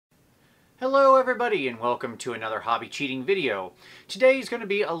Hello everybody and welcome to another hobby cheating video. Today is going to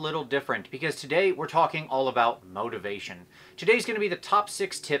be a little different because today we're talking all about motivation. Today's going to be the top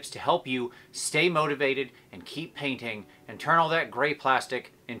 6 tips to help you stay motivated and keep painting and turn all that gray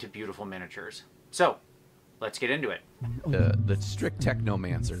plastic into beautiful miniatures. So, let's get into it. The strict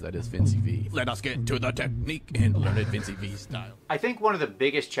technomancer that is Vinci V. Let us get to the technique and learn it Vinci V style. I think one of the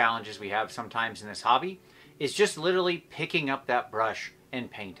biggest challenges we have sometimes in this hobby is just literally picking up that brush and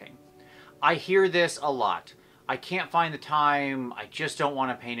painting. I hear this a lot. I can't find the time, I just don't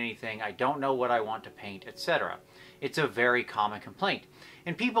want to paint anything, I don't know what I want to paint, etc. It's a very common complaint.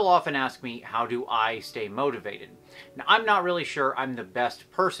 And people often ask me, how do I stay motivated? Now, I'm not really sure I'm the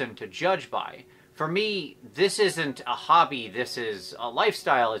best person to judge by. For me, this isn't a hobby, this is a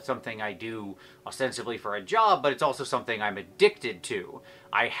lifestyle. It's something I do ostensibly for a job, but it's also something I'm addicted to.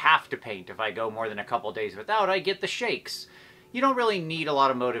 I have to paint. If I go more than a couple days without, I get the shakes. You don't really need a lot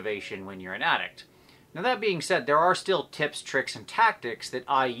of motivation when you're an addict. Now that being said, there are still tips, tricks, and tactics that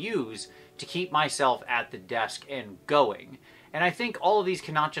I use to keep myself at the desk and going. And I think all of these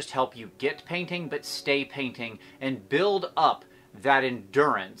can not just help you get painting, but stay painting and build up that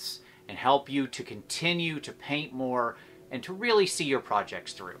endurance and help you to continue to paint more and to really see your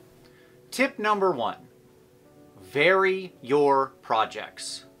projects through. Tip number 1, vary your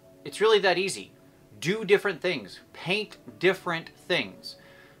projects. It's really that easy. Do different things. Paint different things.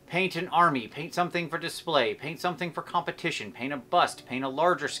 Paint an army, paint something for display, paint something for competition, paint a bust, paint a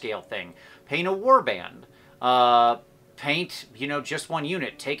larger scale thing, paint a warband, paint, just one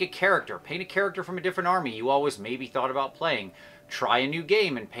unit, take a character, paint a character from a different army you always maybe thought about playing, try a new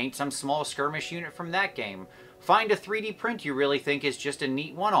game and paint some small skirmish unit from that game, find a 3D print you really think is just a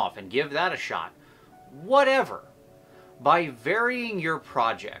neat one-off and give that a shot. Whatever. By varying your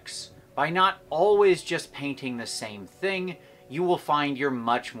projects, by not always just painting the same thing, you will find you're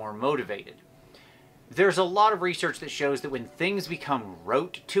much more motivated. There's a lot of research that shows that when things become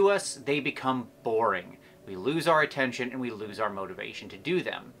rote to us, they become boring. We lose our attention and we lose our motivation to do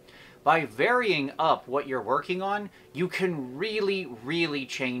them. By varying up what you're working on, you can really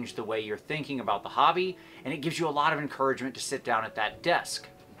change the way you're thinking about the hobby, and it gives you a lot of encouragement to sit down at that desk.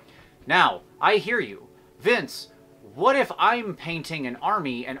 Now, I hear you. Vince, what if I'm painting an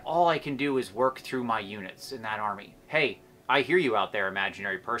army and all I can do is work through my units in that army? Hey, I hear you out there,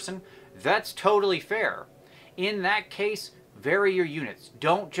 imaginary person. That's totally fair. In that case, vary your units.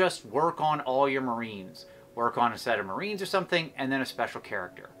 Don't just work on all your Marines. Work on a set of Marines or something, and then a special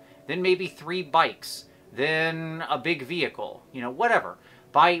character. Then maybe 3 bikes. Then a big vehicle. Whatever.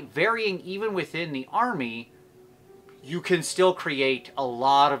 By varying even within the army, you can still create a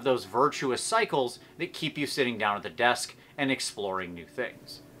lot of those virtuous cycles that keep you sitting down at the desk and exploring new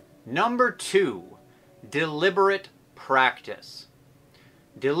things. Number 2, deliberate practice.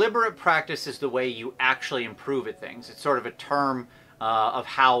 Deliberate practice is the way you actually improve at things. It's sort of a term of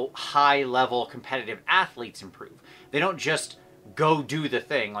how high-level competitive athletes improve. They don't just go do the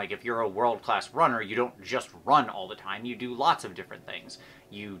thing. Like if you're a world-class runner, you don't just run all the time. You do lots of different things.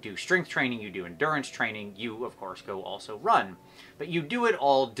 You do strength training, you do endurance training, you, of course, go also run. But you do it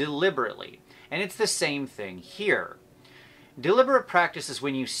all deliberately. And it's the same thing here. Deliberate practice is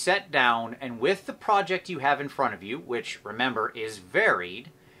when you sit down and with the project you have in front of you, which, remember, is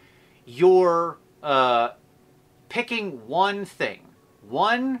varied, you're picking one thing,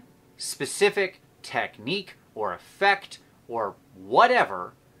 one specific technique or effect or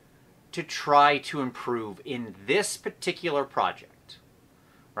whatever to try to improve in this particular project.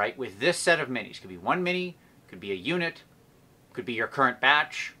 Right, with this set of minis. Could be one mini, could be a unit, could be your current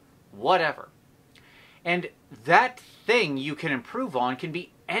batch, whatever. And that thing you can improve on can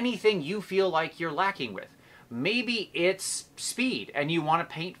be anything you feel like you're lacking with. Maybe it's speed and you want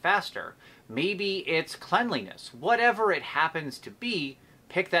to paint faster. Maybe it's cleanliness. Whatever it happens to be,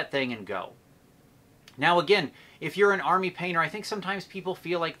 pick that thing and go. Now again, if you're an army painter, I think sometimes people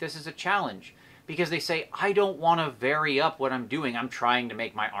feel like this is a challenge. Because they say, I don't want to vary up what I'm doing. I'm trying to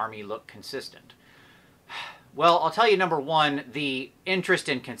make my army look consistent. Well, I'll tell you, number 1, the interest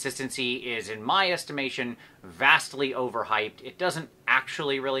in consistency is, in my estimation, vastly overhyped. It doesn't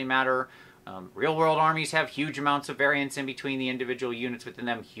actually really matter. Real-world armies have huge amounts of variance in between the individual units within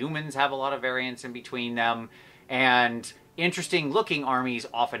them. Humans have a lot of variance in between them. And interesting-looking armies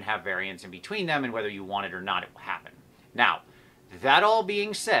often have variance in between them, and whether you want it or not, it will happen. Now, that all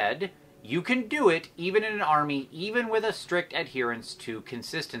being said, you can do it even in an army, even with a strict adherence to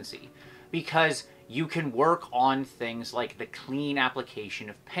consistency, because you can work on things like the clean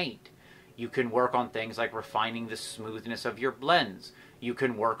application of paint. You can work on things like refining the smoothness of your blends. You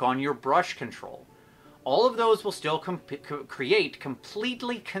can work on your brush control. all of those will still create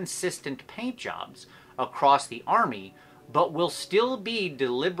completely consistent paint jobs across the army, but will still be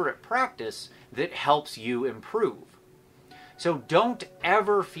deliberate practice that helps you improve. So don't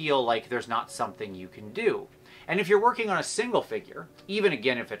ever feel like there's not something you can do. And if you're working on a single figure, even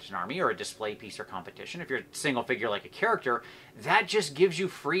again if it's an army or a display piece or competition, if you're a single figure like a character, that just gives you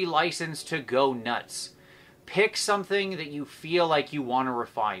free license to go nuts. Pick something that you feel like you want to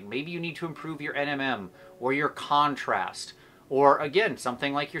refine. Maybe you need to improve your NMM or your contrast, or again,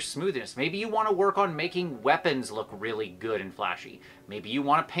 something like your smoothness. Maybe you want to work on making weapons look really good and flashy. Maybe you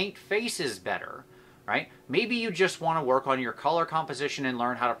want to paint faces better, right? Maybe you just want to work on your color composition and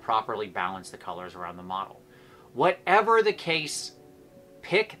learn how to properly balance the colors around the model. Whatever the case,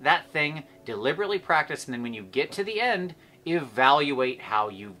 pick that thing, deliberately practice, and then when you get to the end, evaluate how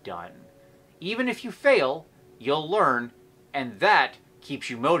you've done. Even if you fail, you'll learn, and that keeps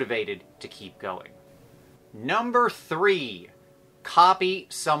you motivated to keep going. Number 3, copy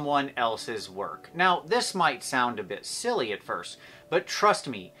someone else's work. Now, this might sound a bit silly at first, but trust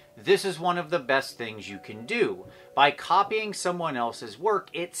me, this is one of the best things you can do. By copying someone else's work,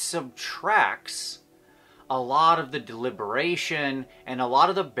 it subtracts a lot of the deliberation and a lot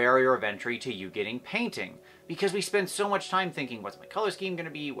of the barrier of entry to you getting painting. Because we spend so much time thinking, what's my color scheme going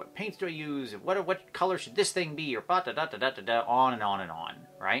to be? What paints do I use? What color should this thing be? Or on and on and on,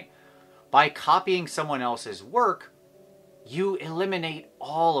 right? By copying someone else's work, you eliminate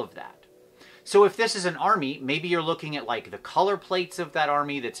all of that. So if this is an army, maybe you're looking at like the color plates of that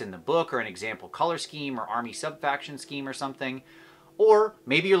army that's in the book, or an example color scheme or army subfaction scheme or something. Or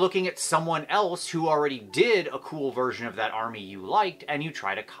maybe you're looking at someone else who already did a cool version of that army you liked, and you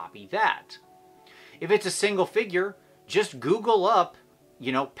try to copy that. If it's a single figure, just Google up,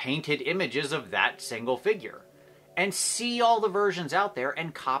 painted images of that single figure and see all the versions out there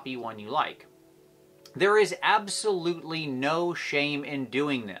and copy one you like. There is absolutely no shame in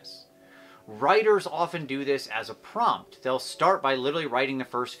doing this. Writers often do this as a prompt. They'll start by literally writing the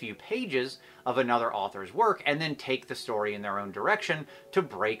first few pages of another author's work and then take the story in their own direction to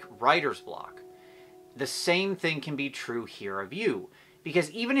break writer's block. The same thing can be true here of you,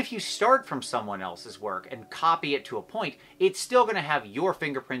 because even if you start from someone else's work and copy it to a point, it's still going to have your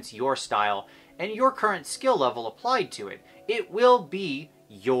fingerprints, your style, and your current skill level applied to it. It will be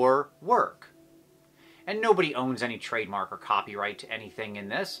your work. And nobody owns any trademark or copyright to anything in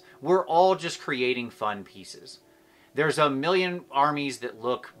this. We're all just creating fun pieces. There's a million armies that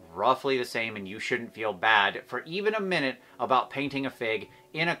look roughly the same, and you shouldn't feel bad for even a minute about painting a fig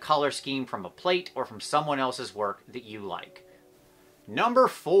in a color scheme from a plate or from someone else's work that you like. Number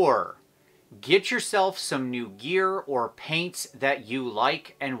 4, get yourself some new gear or paints that you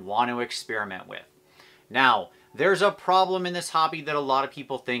like and want to experiment with. Now, there's a problem in this hobby that a lot of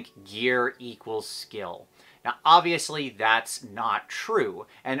people think gear equals skill. Now, obviously, that's not true,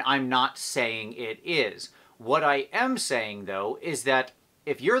 and I'm not saying it is. What I am saying, though, is that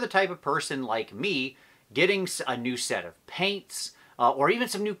if you're the type of person like me, getting a new set of paints, or even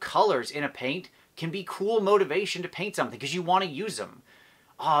some new colors in a paint can be cool motivation to paint something because you want to use them.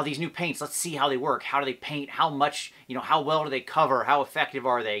 Oh, these new paints, let's see how they work. How do they paint? How much, how well do they cover? How effective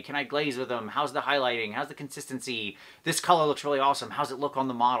are they? Can I glaze with them? How's the highlighting? How's the consistency? This color looks really awesome. How's it look on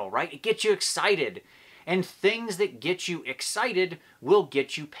the model, right? It gets you excited. And things that get you excited will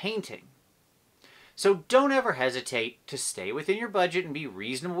get you painting. So don't ever hesitate to stay within your budget and be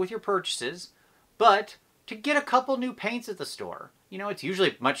reasonable with your purchases, but to get a couple new paints at the store. It's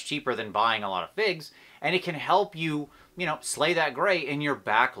usually much cheaper than buying a lot of figs, and it can help you, slay that gray in your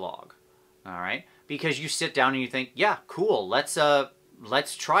backlog. All right? Because you sit down and you think, yeah, cool, let's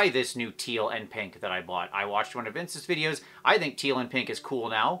try this new teal and pink that I bought. I watched one of Vince's videos. I think teal and pink is cool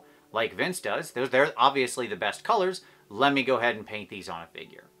now, like Vince does. They're obviously the best colors. Let me go ahead and paint these on a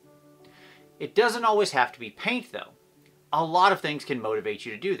figure. It doesn't always have to be paint, though. A lot of things can motivate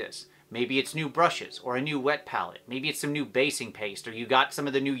you to do this. Maybe it's new brushes or a new wet palette. Maybe it's some new basing paste, or you got some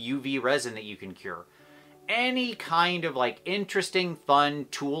of the new UV resin that you can cure. Any kind of interesting, fun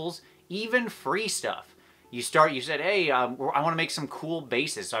tools, even free stuff. You said, hey, I want to make some cool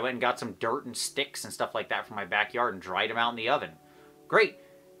bases. So I went and got some dirt and sticks and stuff like that from my backyard and dried them out in the oven. Great.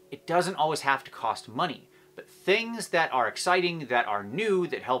 It doesn't always have to cost money. But things that are exciting, that are new,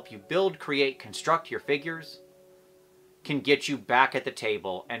 that help you build, create, construct your figures can get you back at the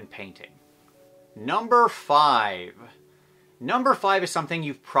table and painting. Number 5. Number 5 is something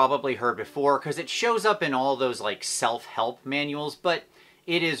you've probably heard before because it shows up in all those self-help manuals, but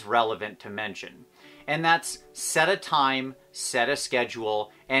it is relevant to mention. And that's set a time, set a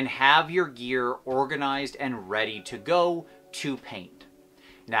schedule, and have your gear organized and ready to go to paint.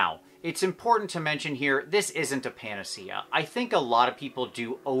 Now, It's important to mention here, this isn't a panacea. I think a lot of people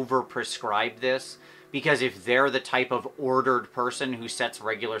do over-prescribe this because if they're the type of ordered person who sets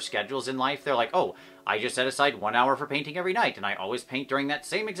regular schedules in life, they're like, oh, I just set aside 1 hour for painting every night, and I always paint during that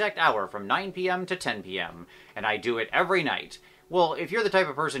same exact hour from 9 p.m. to 10 p.m., and I do it every night. Well, if you're the type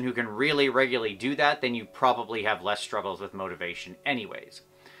of person who can really regularly do that, then you probably have less struggles with motivation anyways.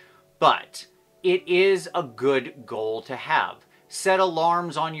 But it is a good goal to have. Set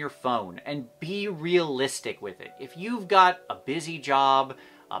alarms on your phone and be realistic with it. If you've got a busy job,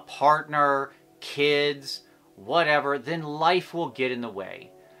 a partner, kids, whatever, then life will get in the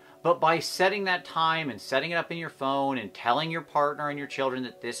way. But by setting that time and setting it up in your phone and telling your partner and your children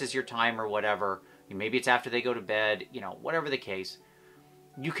that this is your time or whatever, maybe it's after they go to bed, whatever the case,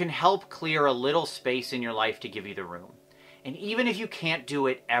 you can help clear a little space in your life to give you the room. And even if you can't do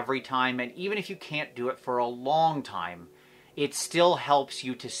it every time, and even if you can't do it for a long time, it still helps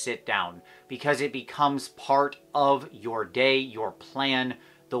you to sit down because it becomes part of your day, your plan,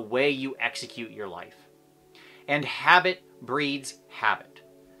 the way you execute your life. And habit breeds habit.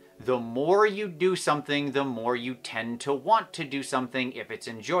 The more you do something, the more you tend to want to do something if it's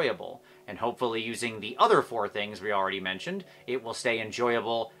enjoyable. And hopefully using the other 4 things we already mentioned, it will stay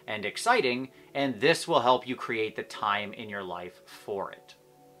enjoyable and exciting, and this will help you create the time in your life for it.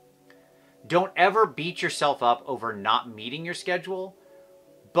 Don't ever beat yourself up over not meeting your schedule,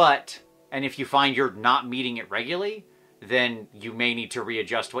 and if you find you're not meeting it regularly, then you may need to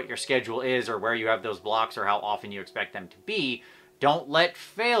readjust what your schedule is or where you have those blocks or how often you expect them to be. Don't let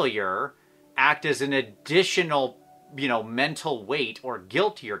failure act as an additional, mental weight or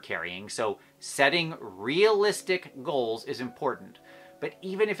guilt you're carrying. So setting realistic goals is important. But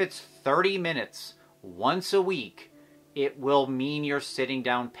even if it's 30 minutes once a week, it will mean you're sitting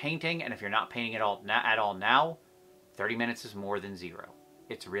down painting. And if you're not painting at all now, 30 minutes is more than 0.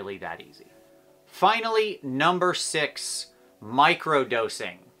 It's really that easy. Finally, number 6,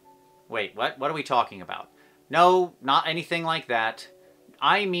 microdosing. Wait, what? What are we talking about? No, not anything like that.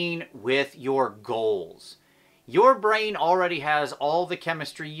 I mean with your goals. Your brain already has all the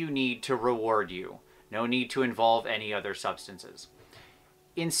chemistry you need to reward you. No need to involve any other substances.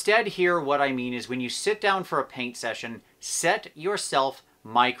 Instead here, what I mean is when you sit down for a paint session, set yourself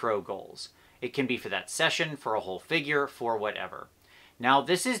micro goals. It can be for that session, for a whole figure, for whatever. Now,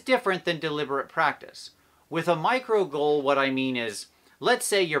 this is different than deliberate practice. With a micro goal, what I mean is, let's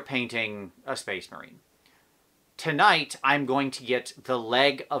say you're painting a Space Marine. Tonight, I'm going to get the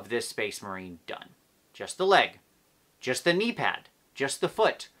leg of this Space Marine done. Just the leg. Just the knee pad. Just the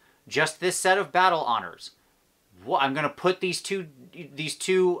foot. Just this set of battle honors. I'm going to put these two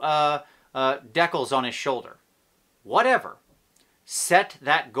decals on his shoulder. Whatever. Set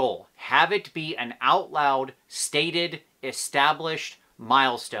that goal. Have it be an out loud, stated, established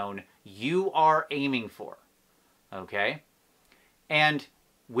milestone you are aiming for. Okay? And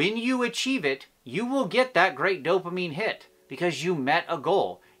when you achieve it, you will get that great dopamine hit because you met a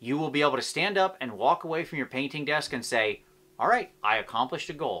goal. You will be able to stand up and walk away from your painting desk and say, all right, I accomplished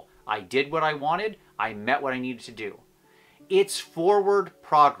a goal. I did what I wanted. I met what I needed to do. It's forward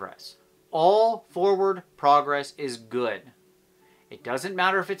progress. All forward progress is good. It doesn't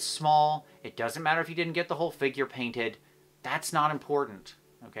matter if it's small. It doesn't matter if you didn't get the whole figure painted. That's not important.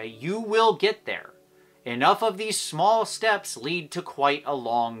 Okay? You will get there. Enough of these small steps lead to quite a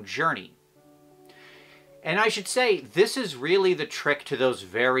long journey. And I should say, this is really the trick to those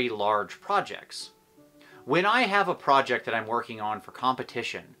very large projects. When I have a project that I'm working on for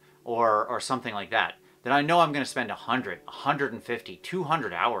competition or something like that, that I know I'm going to spend 100, 150,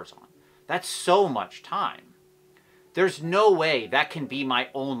 200 hours on, that's so much time. There's no way that can be my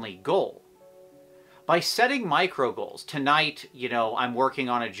only goal. By setting micro goals, tonight, I'm working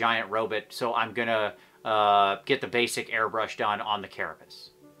on a giant robot, so I'm going to get the basic airbrush done on the carapace.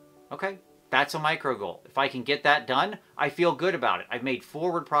 Okay, that's a micro goal. If I can get that done, I feel good about it. I've made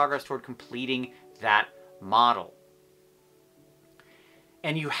forward progress toward completing that model.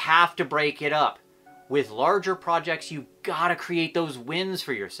 And you have to break it up. With larger projects, you've got to create those wins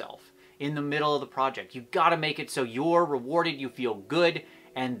for yourself in the middle of the project. You've got to make it so you're rewarded, you feel good,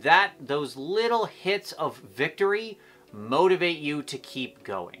 and those little hits of victory motivate you to keep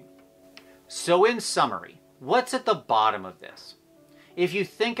going. So in summary, what's at the bottom of this? If you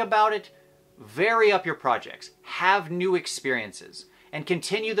think about it, vary up your projects, have new experiences, and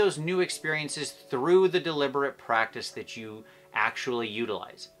continue those new experiences through the deliberate practice that you actually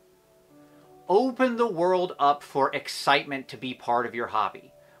utilize. Open the world up for excitement to be part of your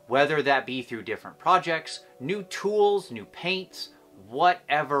hobby, whether that be through different projects, new tools, new paints,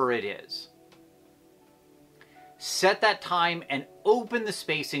 whatever it is. Set that time and open the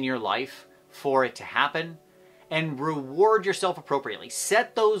space in your life for it to happen, and reward yourself appropriately.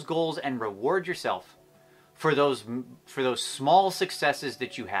 Set those goals and reward yourself for those small successes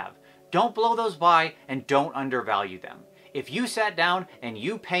that you have. Don't blow those by and don't undervalue them. If you sat down and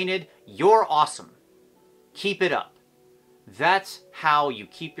you painted, you're awesome. Keep it up. That's how you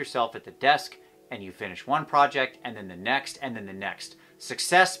keep yourself at the desk and you finish one project and then the next and then the next.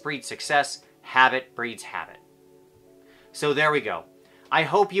 Success breeds success. Habit breeds habit. So there we go. I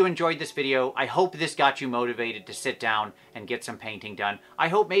hope you enjoyed this video. I hope this got you motivated to sit down and get some painting done. I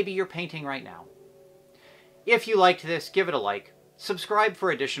hope maybe you're painting right now. If you liked this, give it a like. Subscribe for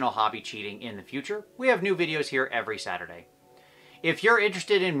additional hobby cheating in the future. We have new videos here every Saturday. If you're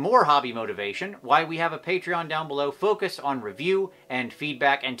interested in more hobby motivation, why, we have a Patreon down below focused on review and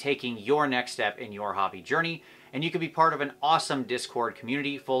feedback and taking your next step in your hobby journey. And you can be part of an awesome Discord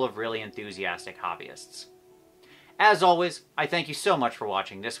community full of really enthusiastic hobbyists. As always, I thank you so much for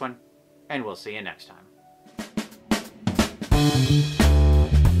watching this one, and we'll see you next time.